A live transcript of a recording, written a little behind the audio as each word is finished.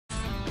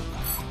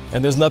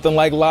And there's nothing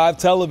like live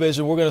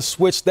television. We're going to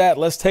switch that.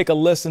 Let's take a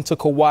listen to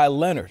Kawhi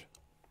Leonard.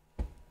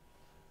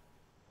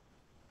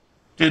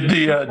 Did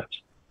the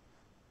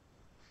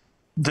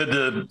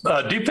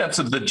defense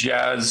of the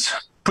Jazz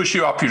push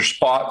you off your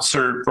spots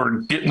or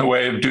get in the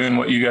way of doing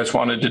what you guys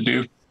wanted to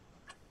do?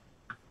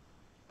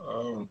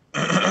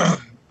 I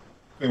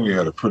think we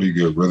had a pretty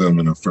good rhythm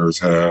in the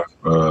first half.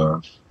 I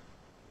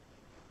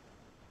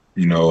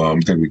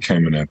think we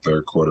came in that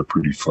third quarter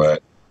pretty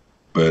flat.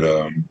 But,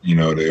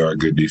 they are a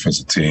good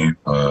defensive team.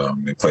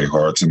 They played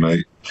hard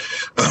tonight.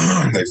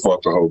 They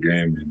fought the whole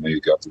game, and they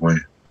got the win.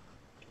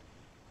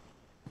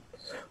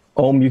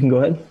 You can go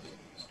ahead.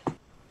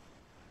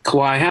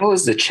 Kawhi, how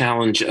is the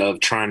challenge of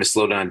trying to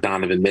slow down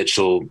Donovan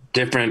Mitchell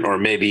different or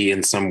maybe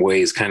in some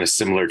ways kind of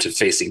similar to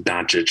facing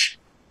Doncic?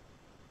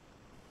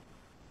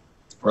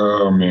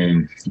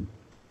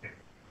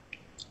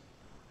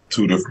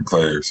 Two different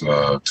players,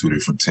 two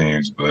different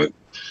teams, but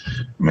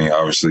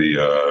obviously,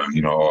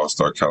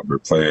 all-star caliber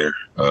player,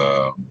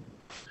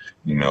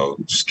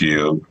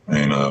 skilled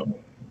and,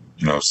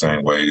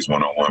 same ways,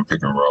 one-on-one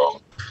pick and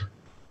roll.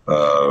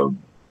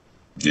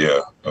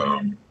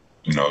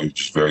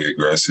 Just very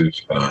aggressive.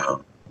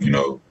 He's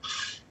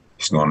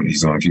going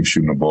to keep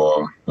shooting the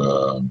ball,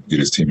 get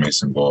his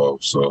teammates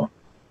involved. So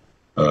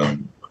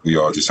we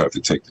all just have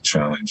to take the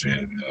challenge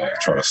and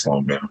try to slow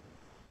him down.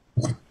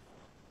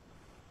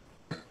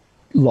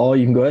 Law,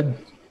 you can go ahead.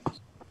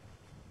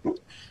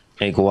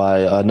 Hey,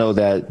 Kawhi, I know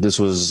that this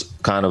was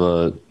kind of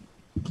a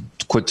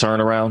quick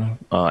turnaround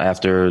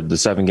after the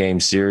 7-game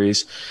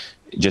series.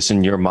 Just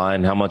in your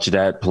mind, how much of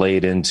that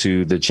played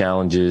into the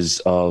challenges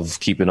of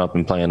keeping up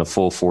and playing a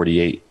full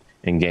 48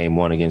 in Game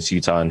 1 against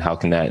Utah, and how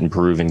can that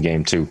improve in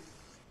Game 2?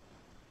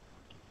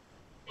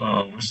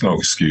 There's no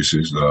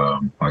excuses.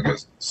 Like I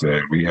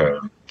said, we had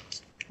a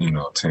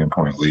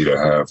 10-point lead at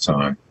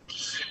halftime.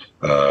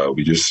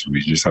 We just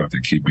have to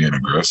keep being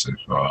aggressive.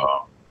 I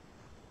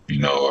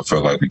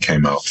felt like we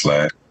came out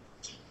flat.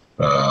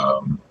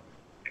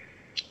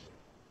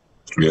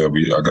 We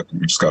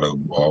just got to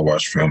all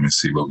watch film and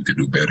see what we could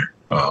do better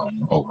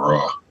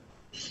overall.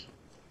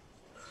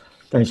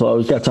 Thanks a lot.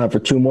 We've got time for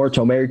two more.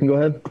 Tomer, you can go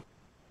ahead.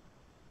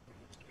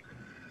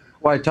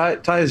 Why Ty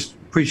has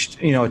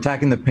preached,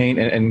 attacking the paint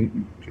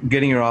and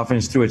getting your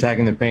offense through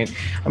attacking the paint.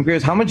 I'm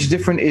curious, how much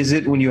different is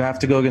it when you have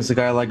to go against a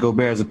guy like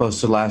Gobert as opposed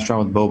to last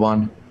round with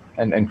Boban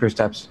and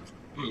Kristaps?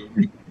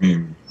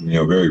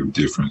 Very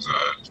different.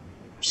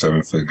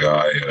 7-foot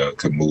guy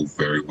could move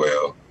very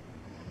well.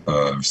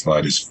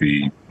 Slide his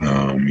feet,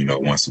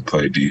 wants to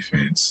play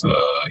defense,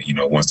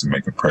 wants to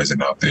make a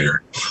presence out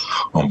there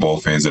on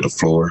both ends of the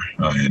floor.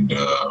 That's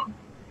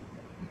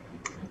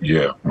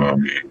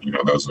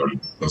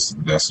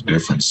the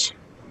difference.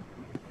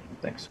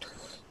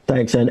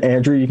 Thanks. And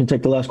Andrew, you can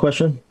take the last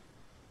question.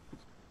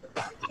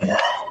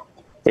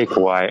 Hey,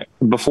 Kawhi.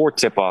 Before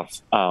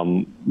tip-off,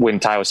 when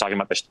Ty was talking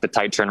about the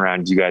tight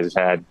turnaround you guys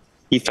have had,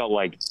 he felt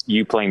like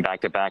you playing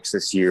back-to-backs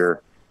this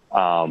year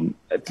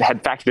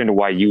had factored into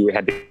why you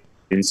had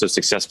been so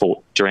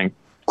successful during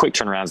quick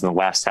turnarounds in the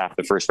last half of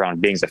the first round,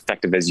 being as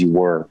effective as you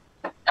were.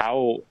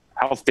 How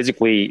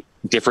physically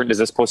different does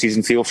this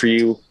postseason feel for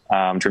you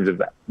in terms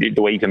of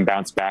the way you can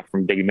bounce back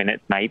from big minute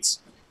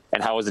nights?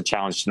 And how was the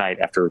challenge tonight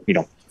after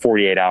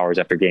 48 hours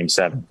after Game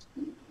 7?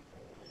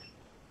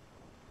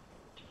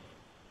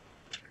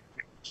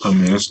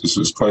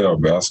 It's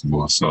playoff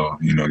basketball, so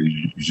you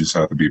just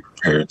have to be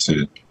prepared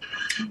to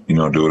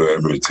do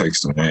whatever it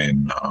takes to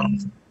win.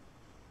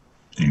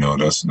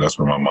 That's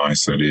where my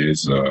mindset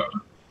is.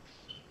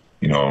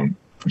 You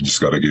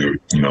just got to get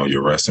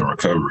your rest and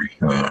recovery.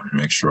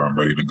 Make sure I'm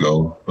ready to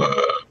go.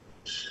 I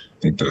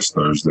think that's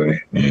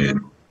Thursday,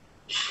 and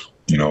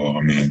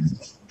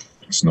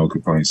there's no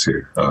complaints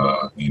here.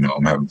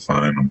 I'm having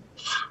fun.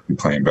 I'm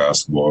playing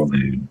basketball,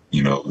 and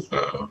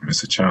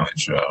it's a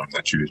challenge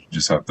that you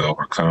just have to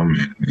overcome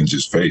and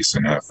just face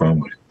and have fun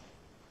with it.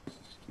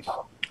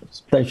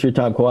 Thanks for your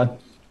time, Kawhi.